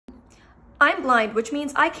I'm blind, which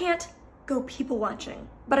means I can't go people watching,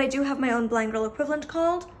 but I do have my own blind girl equivalent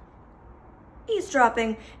called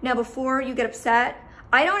eavesdropping. Now, before you get upset,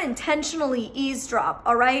 I don't intentionally eavesdrop,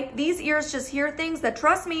 all right? These ears just hear things that,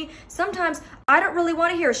 trust me, sometimes I don't really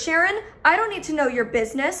want to hear. Sharon, I don't need to know your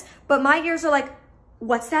business, but my ears are like,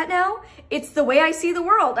 what's that now? It's the way I see the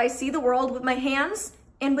world. I see the world with my hands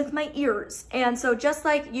and with my ears. And so just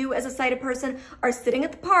like you as a sighted person are sitting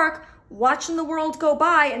at the park watching the world go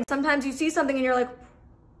by, and sometimes you see something and you're like,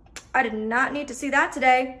 I did not need to see that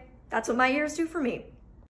today. That's what my ears do for me.